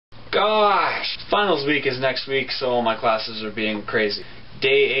Gosh! Finals week is next week, so all my classes are being crazy.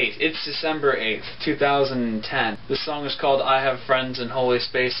 Day 8. It's December 8th, 2010. The song is called I Have Friends in Holy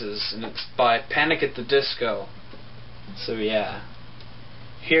Spaces, and it's by Panic at the Disco. So yeah.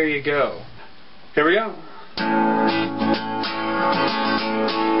 Here you go. Here we go.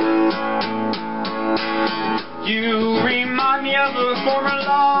 You remind me of a former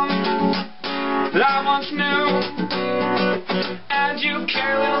love that I once knew, and you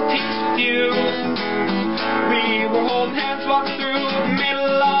carry a little piece with you. We were holding hands, walking through the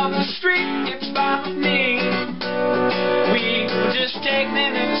middle of the street. It's fine with me. We were just taking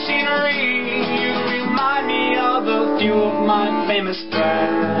in the scenery. You remind me of a few of my famous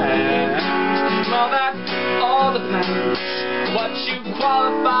friends. Well, that all depends what you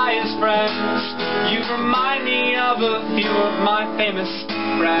qualify as friends. You remind me of a few of my famous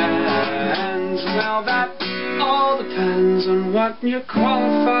friends. Well, that all depends on what you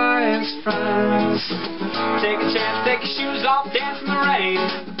qualify as friends. Take a chance, take your shoes off, dance in the rain.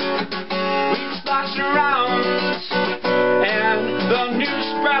 We splash around, and the news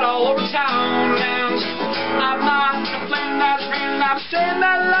spread all over town. And I'm not complaining that's real, I'm saying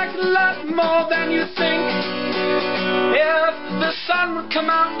that I like it a lot more than you think. If the sun would come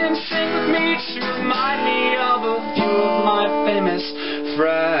out and sing with me to remind me of a few of my famous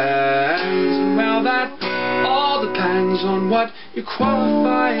friends. Well, that all depends on what you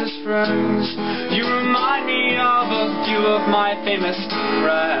qualify as friends. You remind me of a few of my famous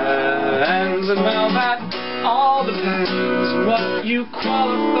friends. And well, that all depends on what you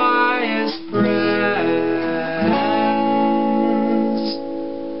qualify as friends.